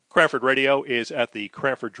Cranford Radio is at the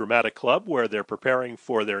Cranford Dramatic Club, where they're preparing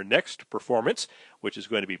for their next performance, which is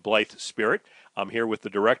going to be Blithe Spirit. I'm here with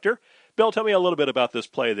the director. Bill, tell me a little bit about this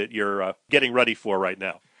play that you're getting ready for right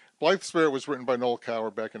now. Blithe Spirit was written by Noel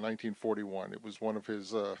Coward back in 1941. It was one of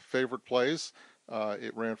his favorite plays.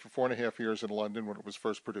 It ran for 4.5 years in London when it was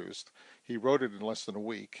first produced. He wrote it in less than a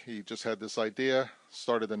week. He just had this idea,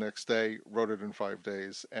 started the next day, wrote it in 5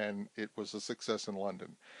 days, and it was a success in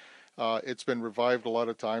London. It's been revived a lot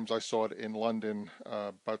of times. I saw it in London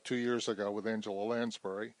about 2 years ago with Angela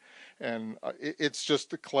Lansbury. And it's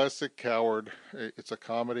just a classic Coward. It's a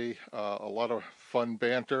comedy, a lot of fun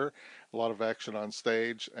banter, a lot of action on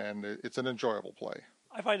stage, and it's an enjoyable play.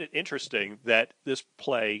 I find it interesting that this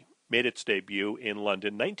play made its debut in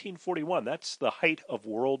London, 1941. That's the height of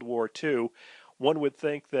World War II. One would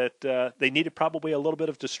think that they needed probably a little bit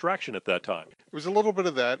of distraction at that time. It was a little bit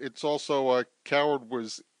of that. It's also Coward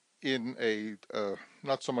was in a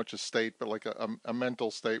not so much a state, but like a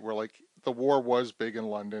mental state where like the war was big in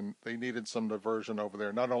London. They needed some diversion over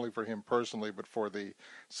there, not only for him personally, but for the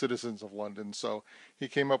citizens of London. So he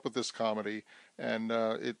came up with this comedy, and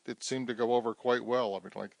it seemed to go over quite well. I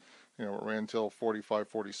mean, like, you know, it ran till 45,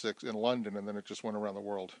 46 in London, and then it just went around the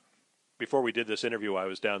world. Before we did this interview, I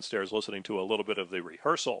was downstairs listening to a little bit of the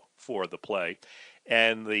rehearsal for the play,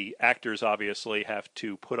 and the actors obviously have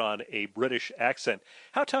to put on a British accent.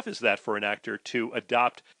 How tough is that for an actor to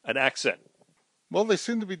adopt an accent? Well, they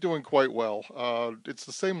seem to be doing quite well. It's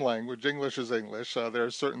the same language. English is English. There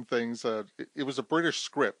are certain things. It was a British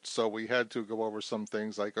script, so we had to go over some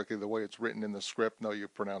things like, okay, the way it's written in the script, no, you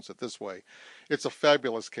pronounce it this way. It's a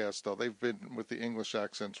fabulous cast, though. They've been with the English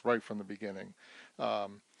accents right from the beginning.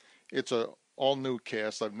 It's a all-new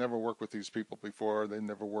cast. I've never worked with these people before. They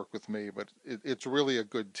never worked with me, but it's really a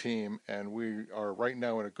good team, and we are right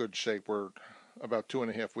now in a good shape. We're about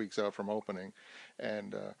 2.5 weeks out from opening,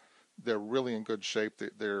 and they're really in good shape.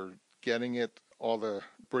 They're getting it, all the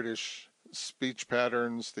British speech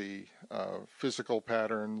patterns, the physical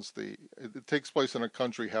patterns. It takes place in a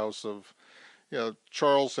country house of, you know,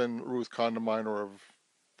 Charles and Ruth Condamine are of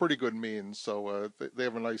pretty good means, so they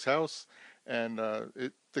have a nice house, and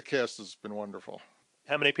the cast has been wonderful.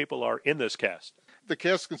 How many people are in this cast? The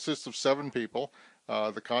cast consists of 7 people,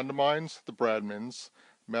 the Condamines, the Bradmans,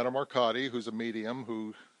 Madame Arcadi, who's a medium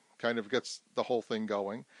who kind of gets the whole thing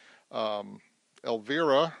going,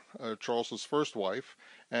 Elvira, Charles's first wife,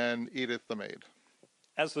 and Edith the maid.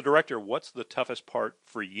 As the director, what's the toughest part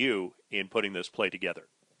for you in putting this play together?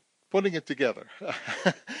 Putting it together.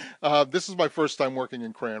 This is my first time working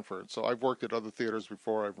in Cranford, so I've worked at other theaters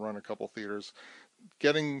before. I've run a couple theaters.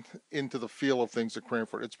 Getting into the feel of things at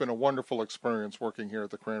Cranford, it's been a wonderful experience working here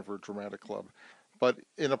at the Cranford Dramatic Club. But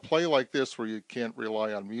in a play like this where you can't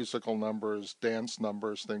rely on musical numbers, dance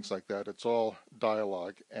numbers, things like that, it's all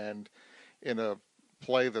dialogue. And in a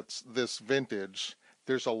play that's this vintage,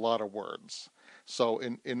 there's a lot of words. So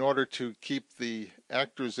in order to keep the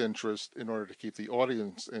actor's interest, in order to keep the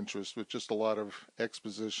audience interest with just a lot of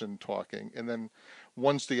exposition talking, and then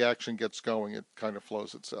once the action gets going, it kind of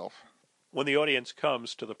flows itself. When the audience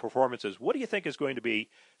comes to the performances, what do you think is going to be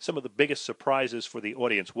some of the biggest surprises for the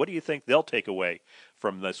audience? What do you think they'll take away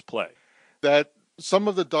from this play? That some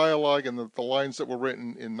of the dialogue and the lines that were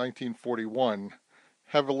written in 1941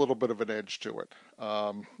 have a little bit of an edge to it.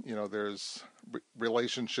 You know, there's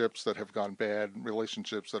relationships that have gone bad,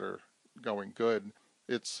 relationships that are going good.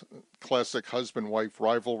 It's classic husband-wife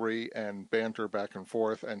rivalry and banter back and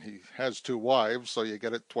forth, and he has 2 wives, so you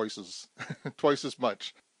get it twice as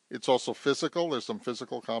much. It's also physical. There's some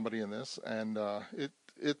physical comedy in this, and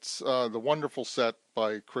it's the wonderful set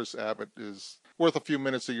by Chris Abbott is worth a few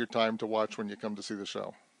minutes of your time to watch when you come to see the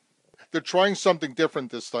show. They're trying something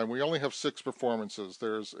different this time. We only have 6 performances.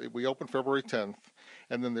 We open February 10th,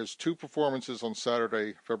 and then there's 2 performances on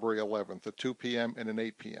Saturday, February 11th, at 2 p.m. and an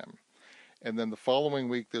 8 p.m. And then the following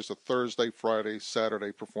week, there's a Thursday, Friday,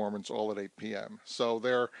 Saturday performance, all at 8 p.m. So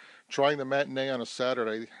they're trying the matinee on a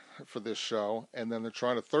Saturday for this show, and then they're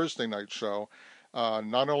trying a Thursday night show,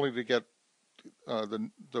 not only to get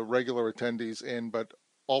the regular attendees in, but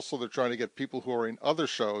also they're trying to get people who are in other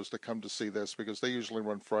shows to come to see this, because they usually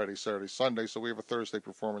run Friday, Saturday, Sunday, so we have a Thursday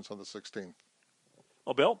performance on the 16th.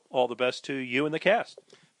 Well, Bill, all the best to you and the cast.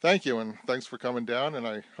 Thank you, and thanks for coming down, and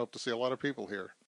I hope to see a lot of people here.